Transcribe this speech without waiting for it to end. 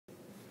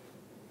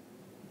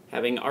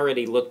Having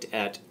already looked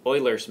at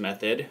Euler's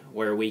method,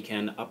 where we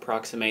can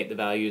approximate the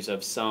values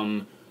of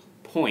some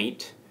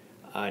point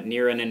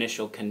near an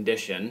initial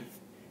condition,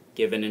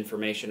 given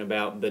information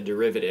about the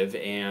derivative,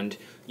 and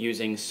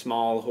using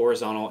small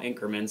horizontal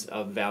increments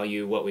of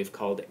value, what we've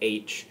called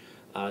h,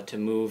 to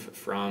move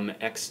from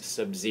x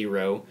sub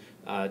 0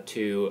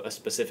 to a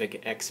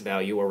specific x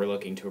value where we're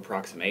looking to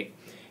approximate.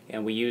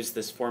 And we use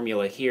this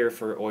formula here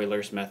for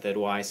Euler's method,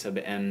 y sub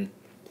n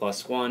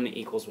plus 1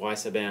 equals y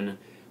sub n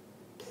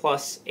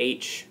plus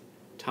h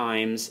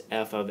times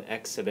f of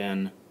x sub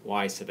n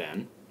y sub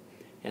n.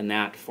 And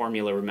that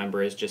formula,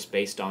 remember, is just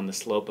based on the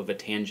slope of a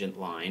tangent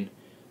line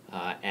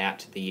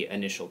at the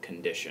initial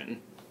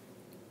condition.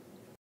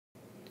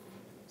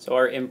 So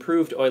our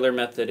improved Euler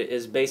method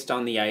is based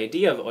on the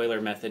idea of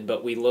Euler method,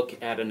 but we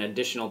look at an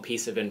additional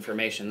piece of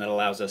information that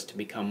allows us to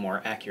become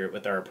more accurate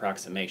with our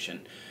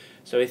approximation.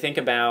 So we think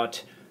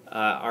about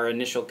our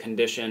initial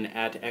condition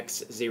at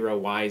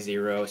x0,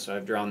 y0, so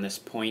I've drawn this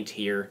point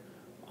here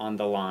on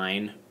the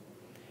line.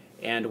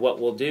 And what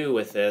we'll do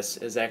with this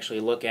is actually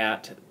look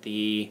at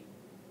the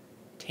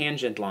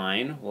tangent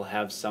line. We'll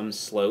have some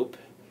slope,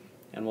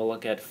 and we'll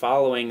look at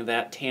following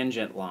that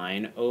tangent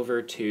line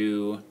over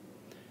to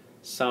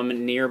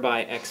some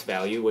nearby x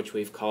value, which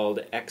we've called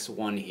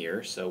x1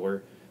 here. So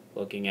we're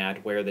looking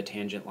at where the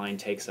tangent line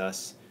takes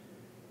us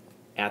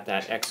at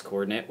that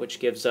x-coordinate, which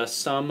gives us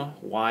some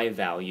y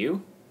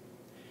value.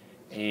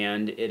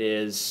 And it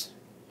is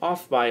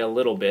off by a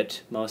little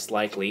bit, most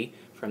likely,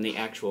 from the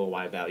actual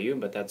y value,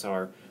 but that's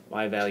our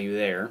y value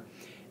there.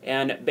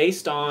 And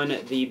based on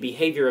the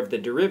behavior of the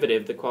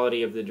derivative, the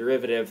quality of the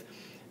derivative,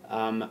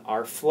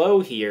 our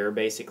flow here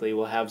basically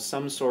will have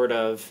some sort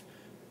of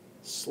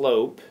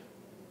slope.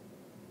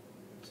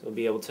 So we'll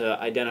be able to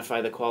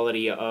identify the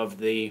quality of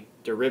the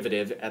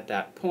derivative at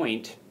that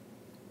point.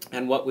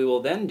 And what we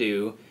will then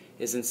do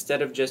is,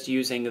 instead of just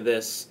using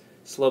this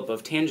slope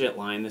of tangent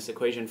line, this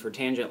equation for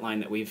tangent line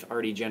that we've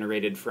already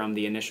generated from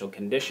the initial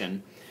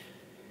condition,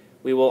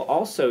 we will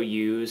also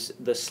use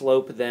the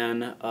slope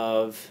then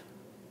of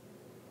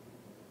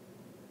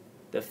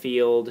the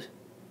field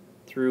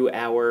through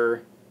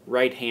our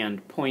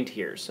right-hand point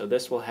here. So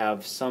this will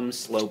have some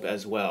slope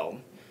as well,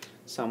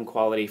 some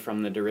quality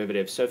from the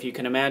derivative. So if you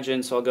can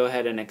imagine, so I'll go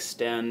ahead and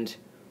extend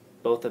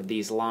both of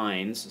these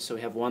lines. So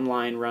we have one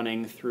line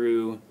running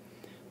through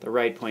the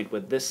right point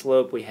with this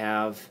slope. We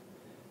have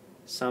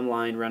some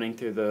line running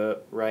through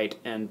the right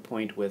end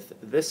point with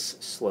this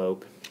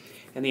slope.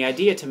 And the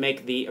idea to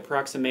make the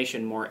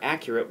approximation more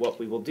accurate, what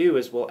we will do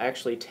is we'll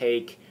actually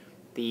take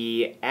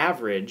the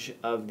average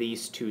of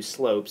these two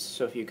slopes.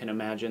 So if you can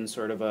imagine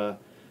sort of a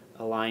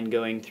line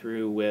going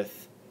through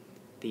with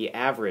the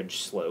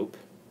average slope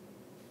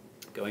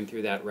going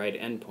through that right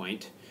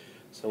endpoint.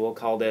 So we'll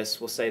call this,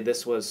 we'll say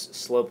this was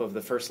slope of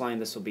the first line,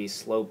 this will be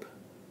slope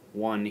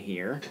 1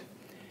 here.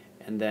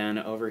 And then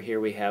over here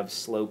we have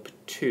slope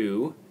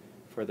 2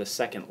 for the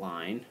second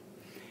line.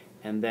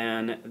 And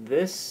then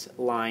this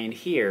line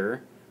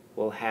here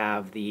will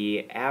have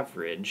the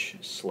average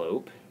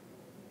slope.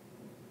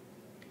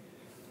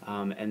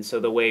 And so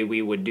the way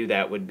we would do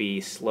that would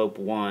be slope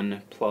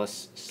 1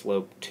 plus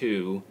slope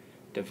 2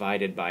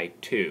 divided by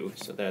 2.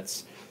 So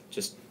that's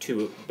just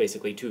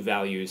basically two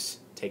values,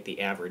 take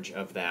the average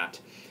of that,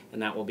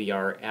 and that will be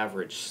our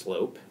average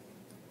slope.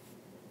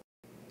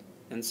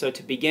 And so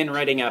to begin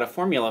writing out a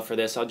formula for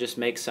this, I'll just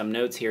make some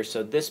notes here.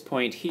 So this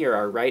point here,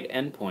 our right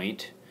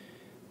endpoint,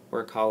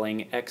 we're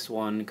calling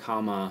x1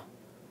 comma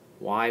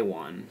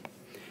y1.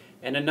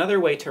 And another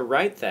way to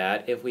write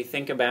that, if we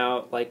think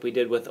about, like we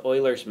did with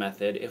Euler's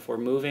method, if we're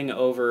moving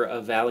over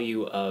a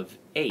value of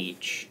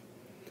h,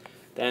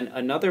 then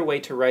another way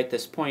to write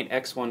this point,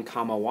 x1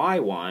 comma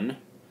y1,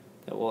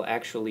 that we'll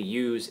actually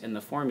use in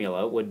the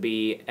formula would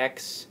be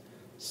x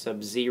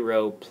sub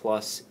 0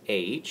 plus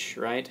h,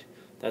 right?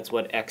 That's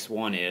what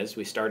x1 is.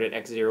 We start at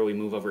x0, we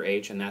move over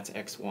h, and that's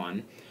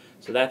x1.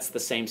 So that's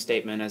the same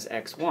statement as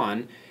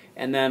x1.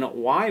 And then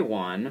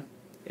y1,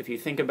 if you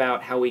think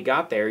about how we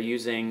got there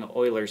using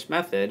Euler's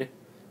method,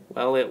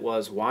 well, it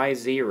was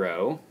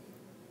y0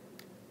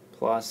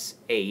 plus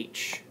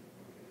h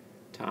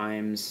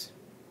times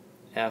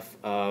f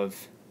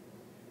of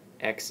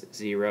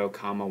x0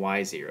 comma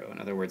y0. In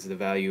other words, the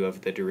value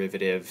of the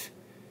derivative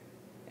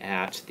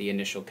at the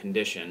initial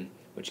condition,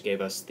 which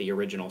gave us the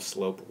original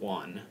slope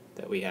 1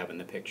 that we have in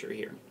the picture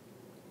here.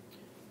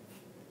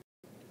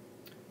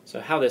 So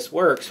how this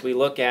works, we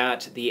look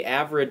at the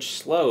average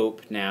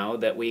slope now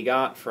that we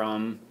got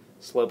from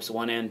slopes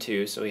 1 and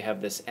 2, so we have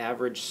this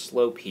average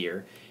slope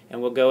here,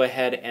 and we'll go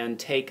ahead and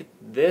take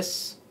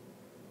this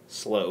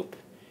slope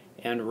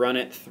and run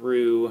it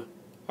through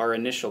our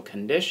initial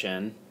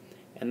condition,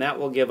 and that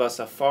will give us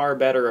a far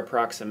better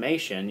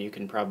approximation, you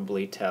can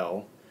probably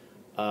tell,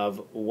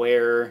 of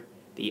where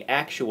the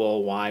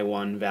actual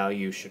y1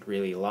 value should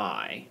really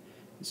lie.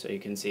 And so you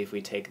can see if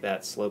we take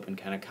that slope and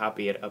kind of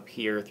copy it up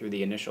here through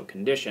the initial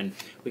condition,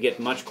 we get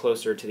much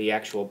closer to the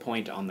actual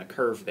point on the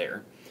curve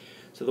there.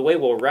 So the way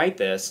we'll write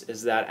this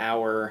is that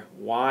our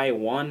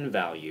y1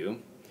 value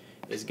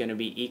is going to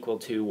be equal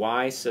to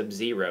y sub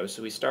 0,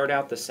 so we start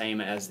out the same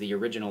as the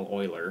original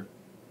Euler,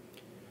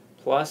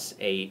 plus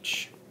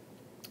h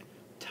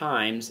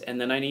times, and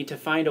then I need to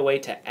find a way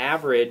to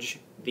average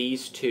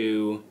these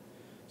two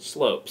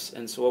slopes.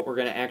 And so what we're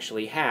going to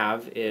actually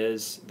have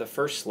is the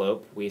first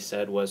slope we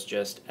said was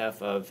just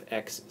f of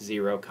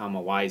x0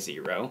 comma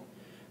y0.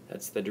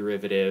 That's the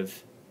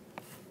derivative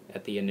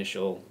at the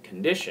initial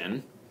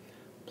condition,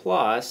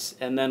 plus,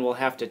 and then we'll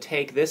have to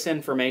take this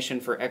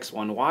information for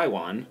x1,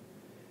 y1,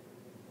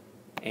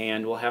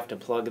 and we'll have to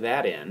plug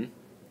that in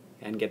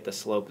and get the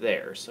slope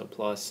there. So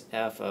plus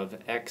f of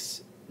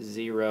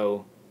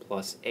x0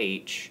 plus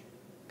h,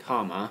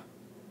 comma,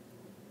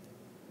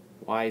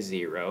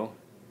 y0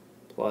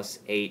 plus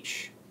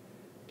h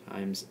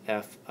times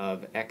f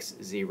of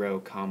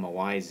x0 comma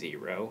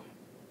y0.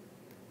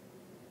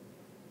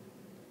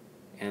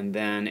 And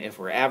then if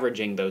we're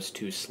averaging those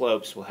two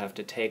slopes, we'll have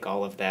to take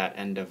all of that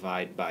and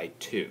divide by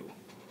 2.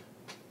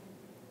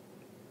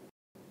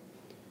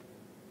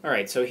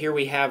 Alright, so here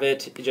we have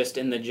it just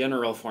in the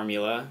general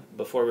formula.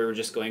 Before we were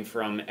just going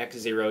from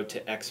x0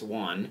 to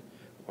x1,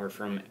 or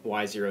from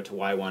y0 to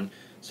y1.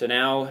 So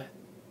now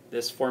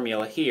this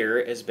formula here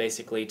is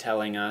basically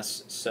telling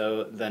us,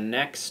 so the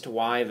next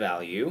y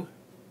value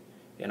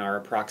in our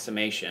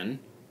approximation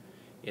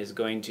is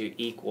going to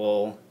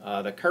equal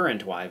the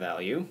current y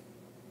value,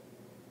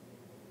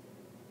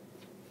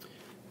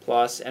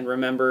 plus, and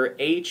remember,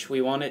 h,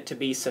 we want it to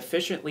be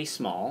sufficiently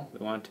small.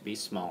 We want it to be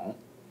small,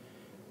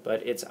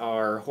 but it's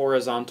our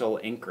horizontal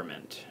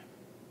increment.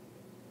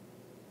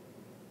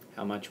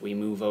 How much we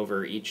move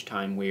over each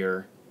time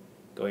we're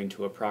going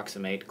to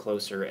approximate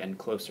closer and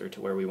closer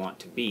to where we want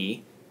to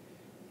be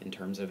in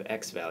terms of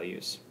x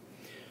values.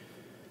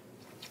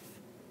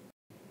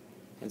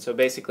 And so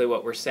basically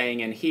what we're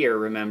saying in here,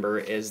 remember,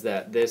 is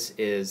that this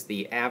is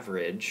the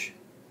average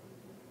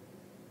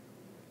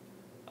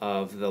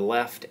of the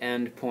left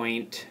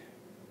endpoint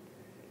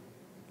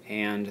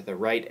and the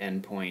right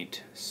endpoint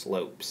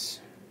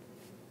slopes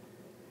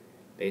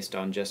based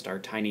on just our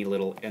tiny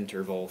little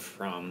interval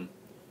from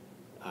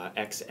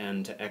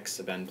xn to x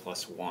sub n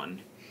plus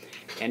 1.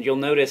 And you'll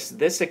notice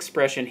this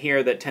expression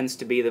here that tends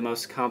to be the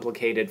most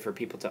complicated for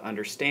people to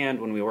understand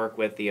when we work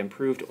with the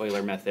improved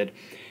Euler method.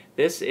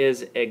 This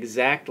is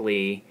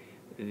exactly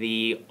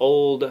the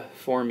old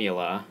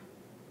formula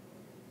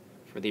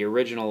for the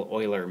original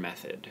Euler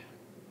method.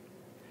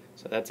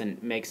 So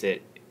that makes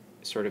it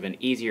sort of an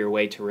easier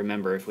way to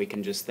remember if we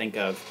can just think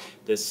of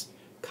this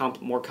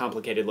more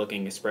complicated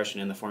looking expression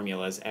in the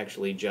formula as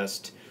actually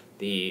just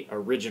the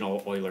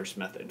original Euler's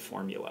method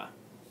formula.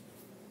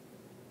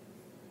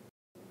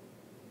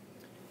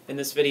 In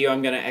this video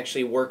I'm going to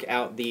actually work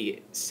out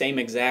the same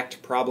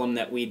exact problem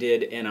that we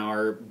did in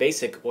our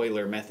basic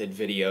Euler method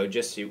video,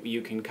 just so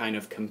you can kind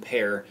of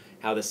compare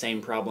how the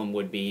same problem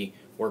would be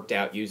worked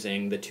out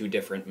using the two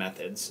different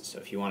methods. So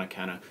if you want to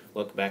kind of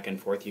look back and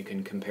forth, you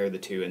can compare the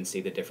two and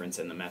see the difference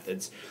in the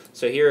methods.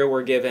 So here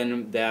we're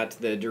given that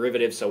the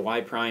derivative, so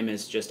y prime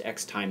is just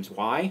x times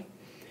y,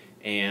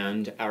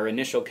 and our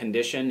initial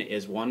condition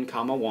is 1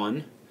 comma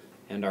 1,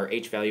 and our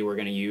h value we're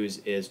going to use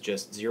is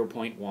just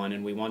 0.1,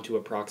 and we want to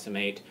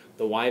approximate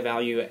the y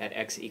value at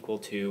x equal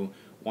to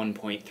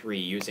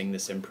 1.3 using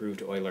this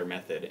improved Euler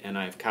method, and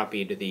I've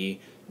copied the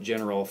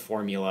general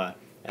formula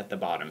at the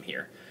bottom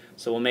here.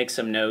 So we'll make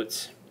some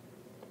notes.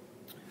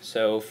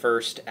 So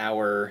first,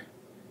 our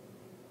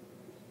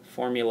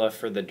formula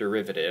for the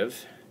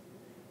derivative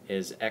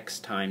is x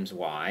times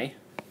y,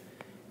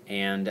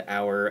 and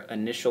our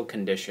initial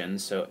condition,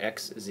 so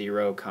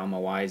x0 comma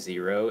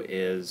y0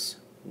 is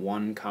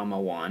 1 comma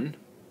 1.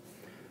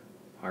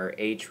 Our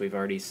h we've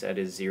already said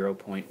is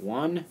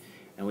 0.1,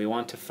 and we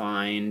want to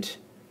find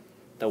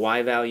the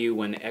y value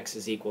when x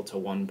is equal to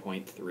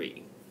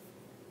 1.3.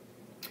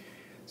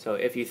 So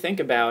if you think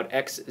about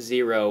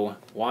x0,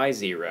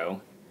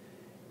 y0,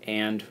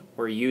 and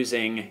we're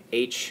using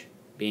h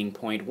being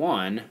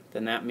 0.1,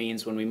 then that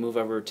means when we move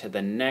over to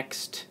the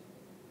next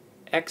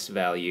x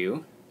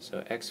value,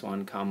 so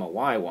x1 comma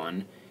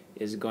y1,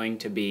 is going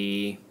to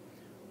be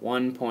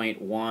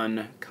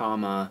 1.1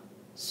 comma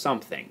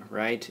something,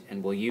 right?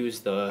 And we'll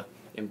use the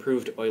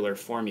improved Euler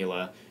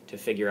formula to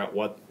figure out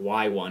what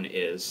y1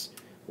 is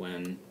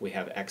when we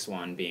have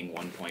x1 being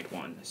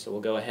 1.1. So we'll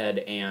go ahead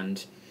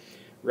and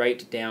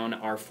write down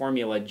our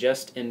formula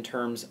just in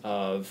terms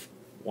of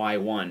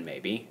y1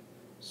 maybe.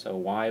 So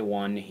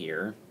y1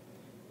 here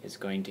is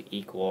going to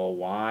equal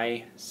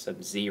y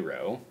sub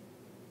 0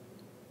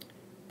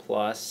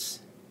 plus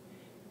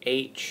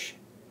h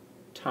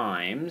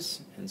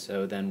times, and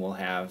so then we'll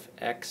have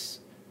f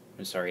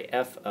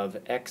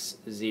of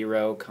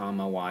x0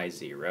 comma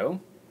y0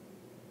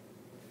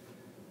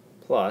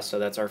 plus, so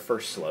that's our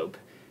first slope.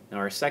 Now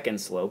our second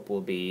slope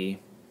will be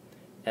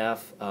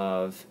f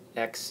of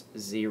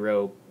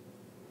x0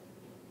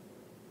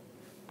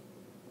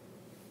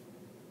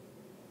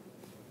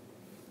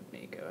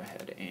 let me go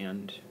ahead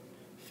and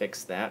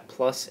fix that,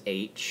 plus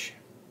h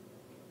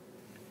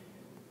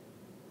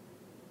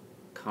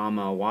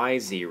comma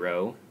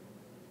y0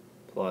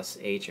 plus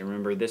h. And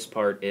remember, this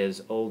part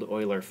is old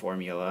Euler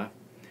formula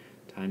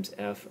times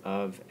f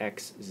of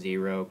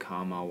x0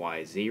 comma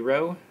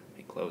y0. Let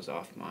me close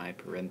off my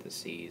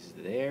parentheses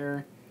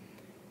there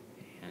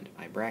and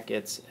my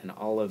brackets, and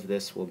all of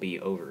this will be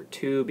over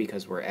 2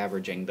 because we're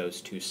averaging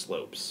those two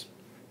slopes.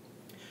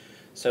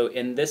 So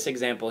in this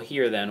example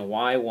here then,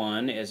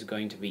 y1 is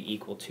going to be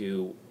equal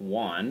to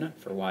 1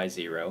 for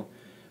y0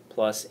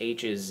 plus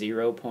h is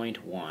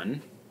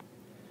 0.1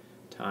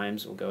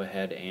 times, we'll go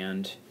ahead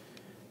and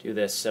do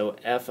this, so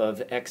f of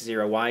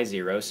x0,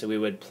 y0, so we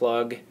would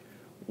plug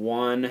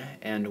 1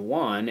 and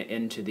 1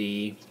 into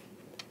the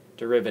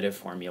derivative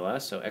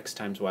formula, so x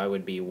times y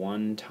would be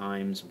 1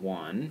 times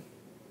 1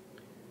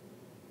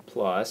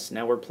 plus,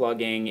 now we're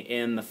plugging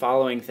in the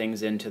following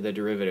things into the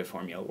derivative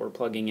formula. We're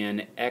plugging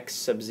in x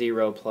sub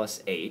 0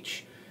 plus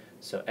h,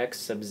 so x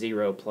sub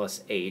 0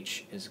 plus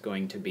h is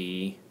going to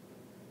be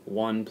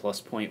 1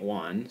 plus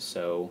 0.1,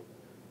 so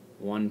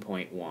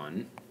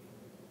 1.1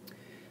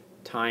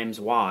 times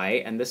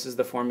y, and this is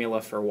the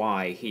formula for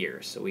y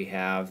here. So we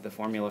have the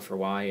formula for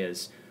y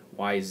is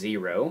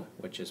y0,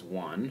 which is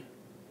 1,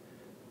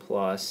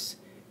 plus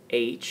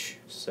h,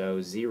 so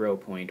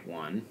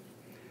 0.1,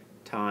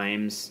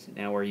 times,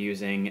 now we're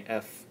using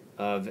f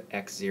of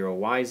x0,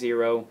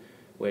 y0,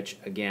 which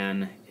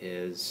again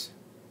is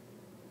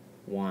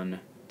 1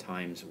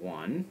 times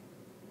 1.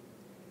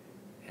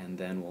 And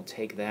then we'll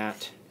take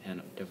that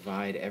and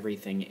divide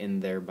everything in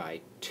there by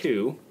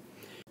 2.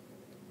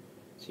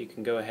 So you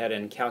can go ahead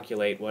and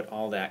calculate what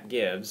all that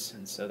gives,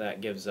 and so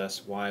that gives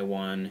us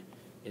y1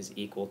 is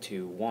equal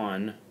to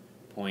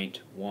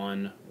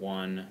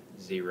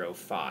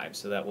 1.1105.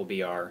 So that will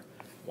be our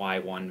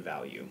y1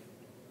 value.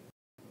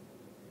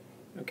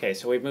 Okay,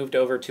 so we've moved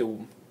over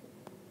to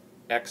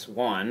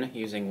x1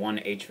 using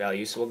 1h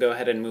value, so we'll go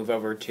ahead and move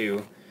over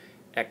to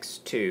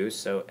x2.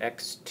 So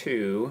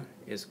x2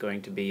 is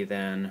going to be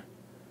then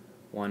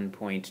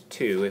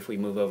 1.2 if we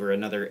move over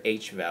another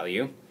h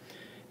value.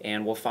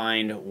 And we'll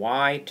find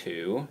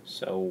y2,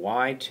 so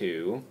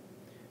y2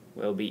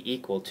 will be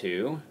equal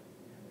to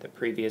the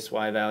previous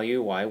y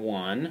value,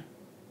 y1,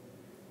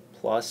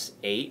 plus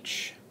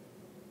h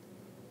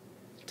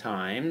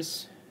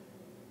times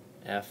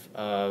f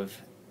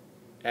of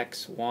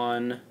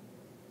x1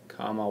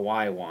 comma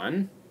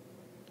y1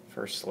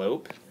 for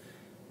slope,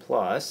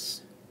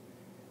 plus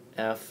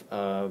f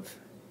of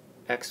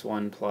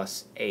x1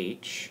 plus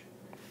h,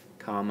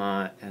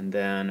 comma, and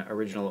then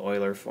original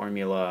Euler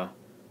formula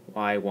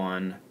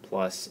y1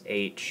 plus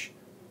h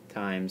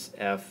times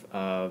f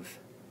of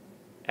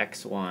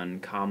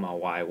x1 comma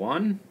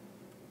y1,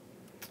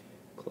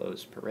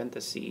 close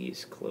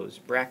parentheses, close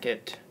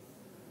bracket,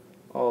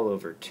 all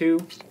over 2.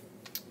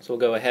 So we'll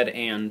go ahead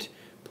and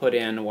put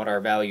in what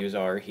our values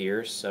are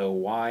here. So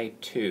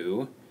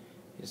y2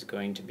 is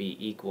going to be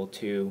equal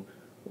to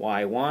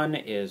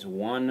y1 is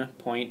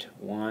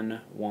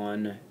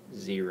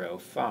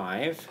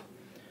 1.1105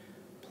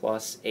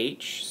 plus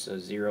h, so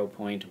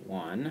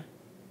 0.1,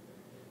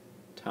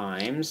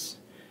 times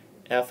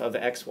f of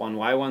x1,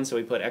 y1, so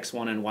we put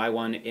x1 and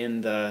y1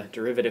 in the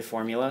derivative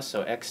formula,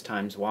 so x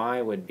times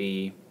y would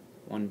be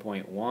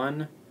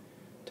 1.1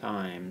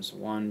 times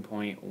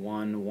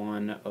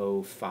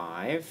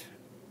 1.1105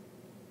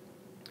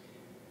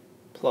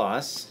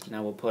 plus,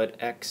 now we'll put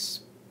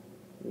x1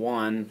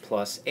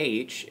 plus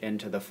h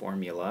into the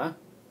formula,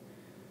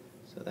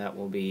 so that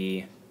will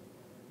be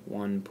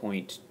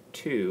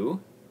 1.2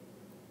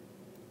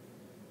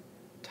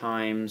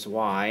 times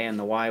y, and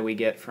the y we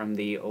get from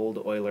the old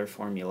Euler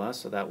formula,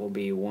 so that will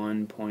be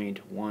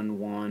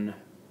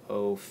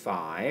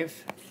 1.1105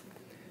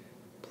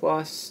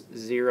 plus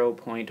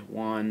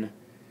 0.1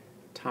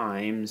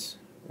 times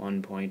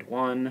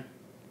 1.1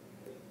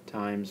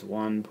 times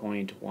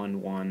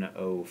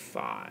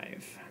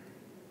 1.1105.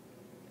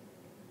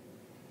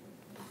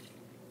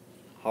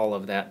 All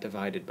of that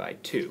divided by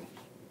 2.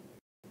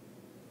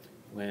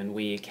 When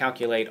we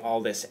calculate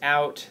all this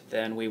out,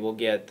 then we will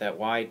get that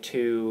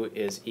y2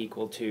 is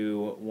equal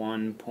to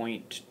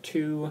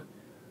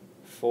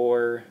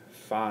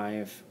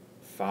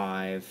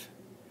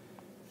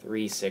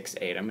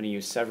 1.2455368. I'm going to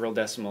use several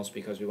decimals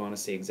because we want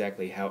to see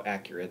exactly how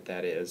accurate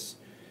that is.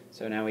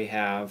 So now we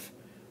have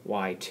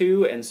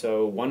y2, and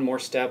so one more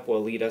step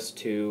will lead us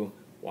to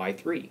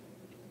y3.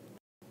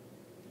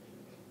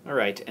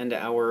 Alright, and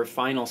our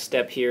final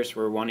step here, so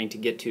we're wanting to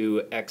get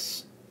to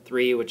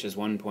x3, which is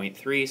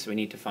 1.3, so we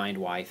need to find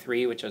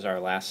y3, which is our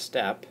last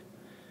step.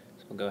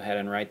 So we'll go ahead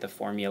and write the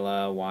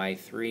formula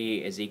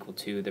y3 is equal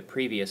to the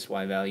previous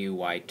y value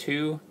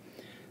y2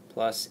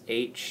 plus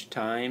h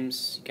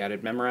times, you got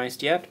it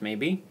memorized yet?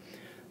 Maybe?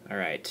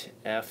 Alright,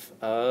 f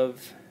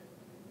of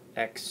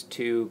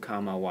x2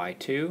 comma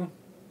y2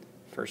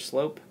 for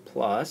slope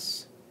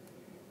plus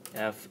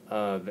f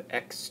of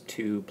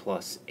x2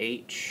 plus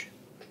h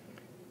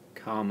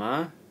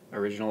comma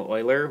original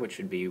Euler, which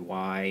would be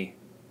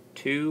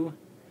y2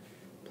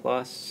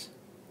 plus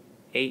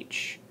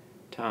h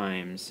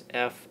times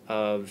f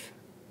of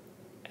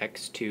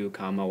x2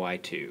 comma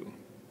y2.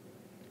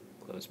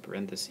 Close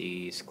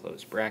parentheses,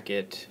 close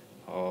bracket,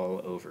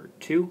 all over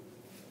 2.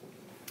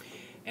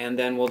 And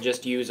then we'll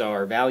just use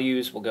our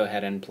values. We'll go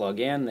ahead and plug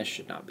in. This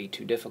should not be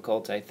too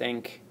difficult, I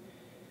think.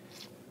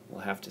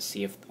 We'll have to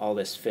see if all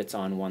this fits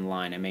on one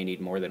line. I may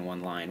need more than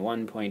one line.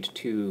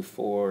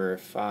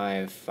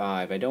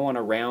 1.2455. I don't want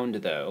to round,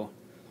 though.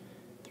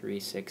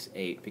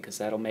 368, because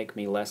that'll make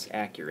me less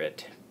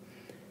accurate.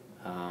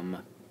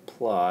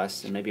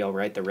 Plus, and maybe I'll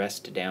write the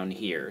rest down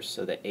here.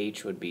 So the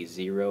h would be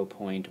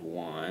 0.1.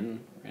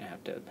 We're going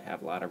to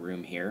have a lot of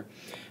room here.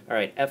 All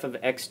right, f of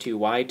x2,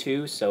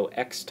 y2, so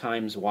x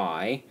times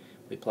y.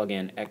 We plug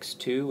in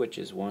x2, which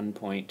is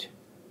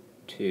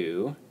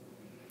 1.2,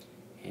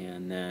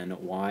 and then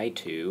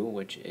y2,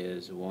 which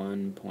is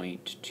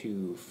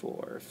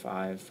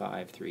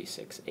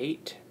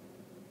 1.2455368.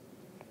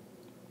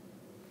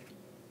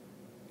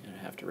 And I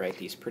have to write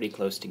these pretty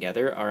close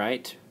together. All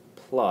right,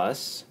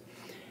 plus,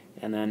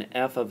 and then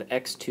f of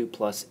x2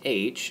 plus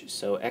h,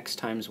 so x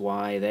times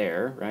y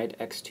there, right?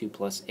 x2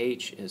 plus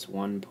h is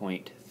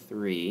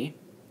 1.3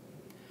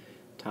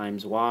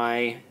 times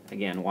y.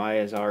 Again, y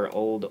is our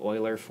old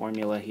Euler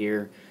formula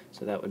here,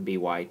 so that would be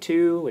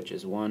y2, which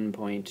is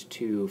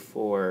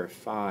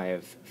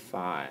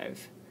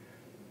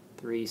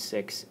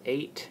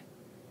 1.2455368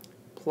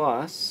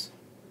 plus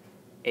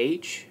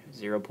h,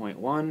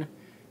 0.1,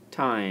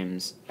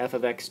 times f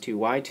of x2,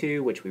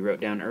 y2, which we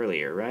wrote down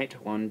earlier, right?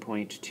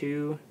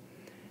 1.2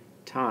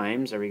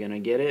 times, are we going to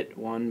get it?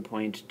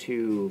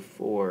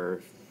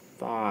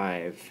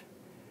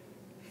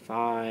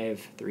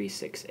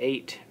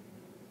 1.2455368.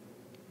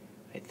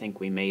 I think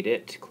we made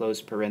it.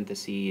 Close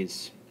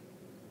parentheses,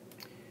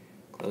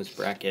 close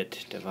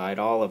bracket, divide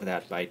all of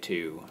that by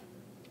 2.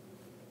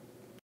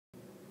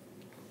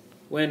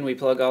 When we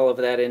plug all of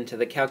that into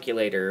the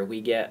calculator, we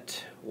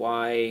get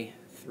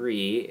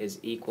y3 is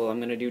equal, I'm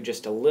going to do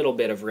just a little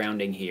bit of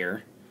rounding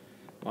here.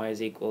 Y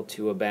is equal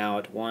to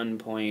about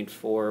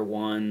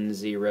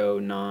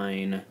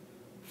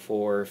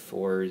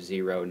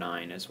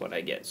 1.41094409 is what I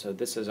get. So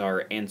this is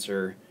our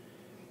answer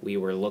we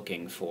were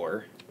looking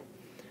for.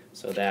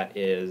 So that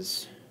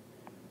is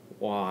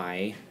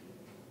y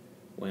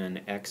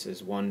when x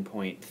is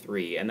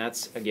 1.3. And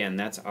that's, again,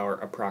 that's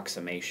our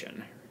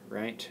approximation,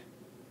 right?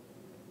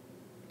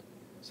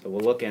 So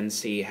we'll look and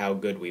see how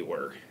good we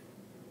were.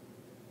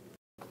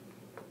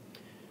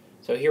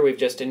 So here we've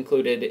just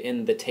included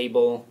in the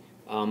table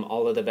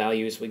all of the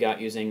values we got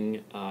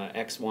using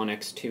x1,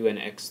 x2, and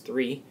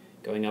x3,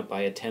 going up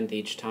by 1/10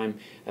 each time.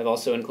 I've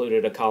also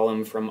included a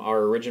column from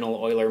our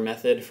original Euler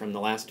method from the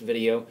last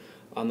video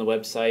on the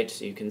website,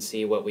 so you can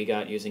see what we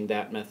got using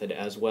that method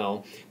as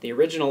well. The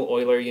original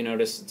Euler, you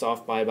notice it's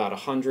off by about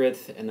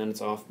 100th, and then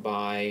it's off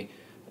by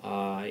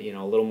a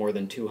little more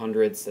than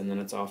 200ths, and then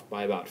it's off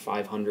by about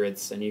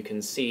 500ths, and you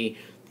can see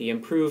the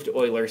improved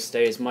Euler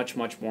stays much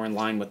more in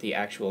line with the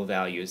actual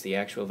values. The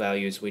actual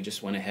values, we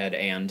just went ahead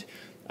and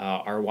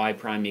our y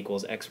prime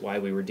equals xy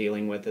we were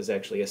dealing with is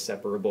actually a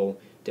separable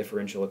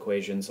differential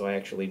equation, so I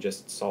actually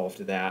just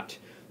solved that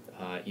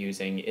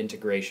using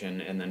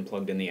integration and then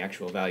plugged in the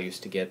actual values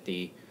to get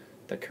the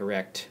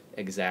correct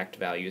exact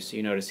values. So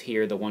you notice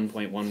here the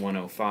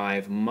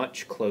 1.1105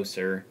 much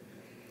closer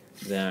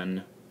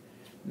than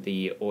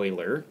the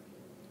Euler.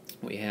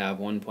 We have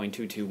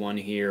 1.221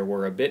 here.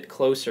 We're a bit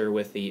closer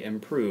with the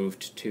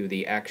improved to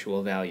the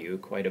actual value,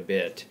 quite a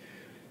bit.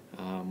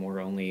 We're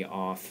only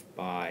off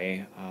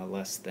by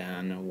less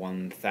than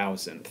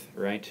 1,000th,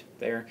 right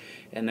there.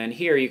 And then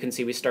here you can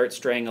see we start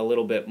straying a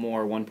little bit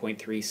more,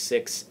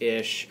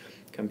 1.36-ish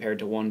compared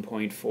to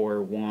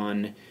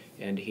 1.41.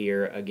 And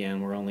here,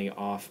 again, we're only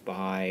off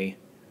by,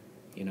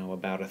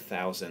 about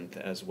 1,000th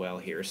as well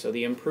here. So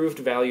the improved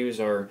values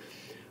are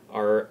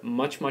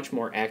much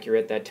more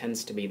accurate. That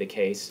tends to be the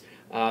case.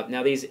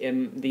 Now these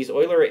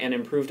Euler and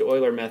improved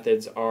Euler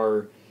methods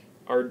are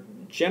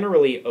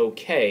generally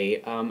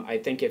okay. I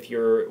think if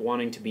you're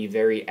wanting to be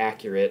very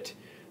accurate,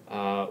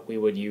 we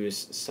would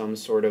use some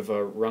sort of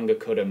a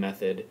runge-kutta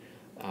method.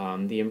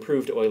 The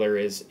improved Euler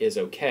is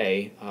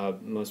okay.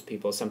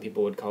 Some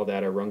people would call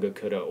that a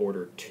runge-kutta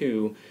order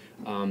 2,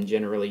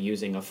 generally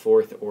using a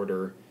 4th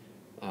order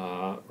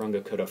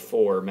runge-kutta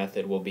 4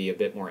 method will be a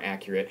bit more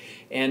accurate.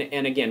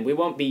 And again, we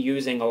won't be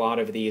using a lot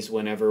of these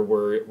whenever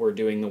we're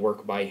doing the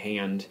work by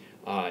hand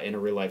in a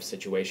real-life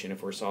situation.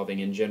 If we're solving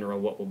in general,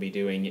 what we'll be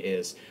doing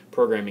is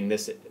programming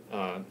this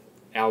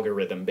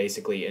algorithm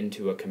basically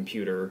into a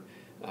computer,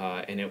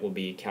 and it will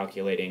be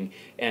calculating.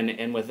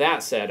 And with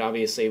that said,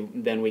 obviously,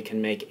 then we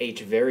can make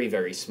h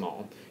very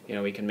small.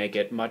 We can make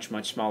it much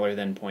smaller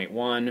than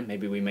 0.1.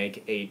 Maybe we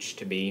make h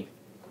to be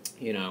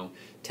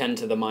 10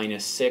 to the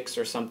minus 6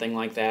 or something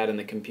like that, and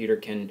the computer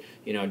can,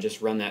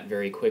 just run that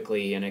very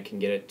quickly, and it can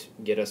get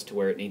us to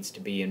where it needs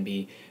to be and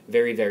be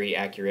very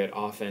accurate,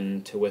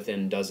 often to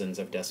within dozens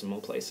of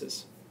decimal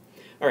places.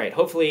 All right,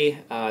 hopefully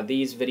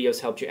these videos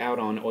helped you out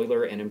on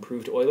Euler and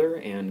improved Euler,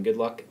 and good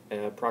luck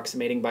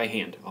approximating by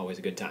hand. Always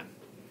a good time.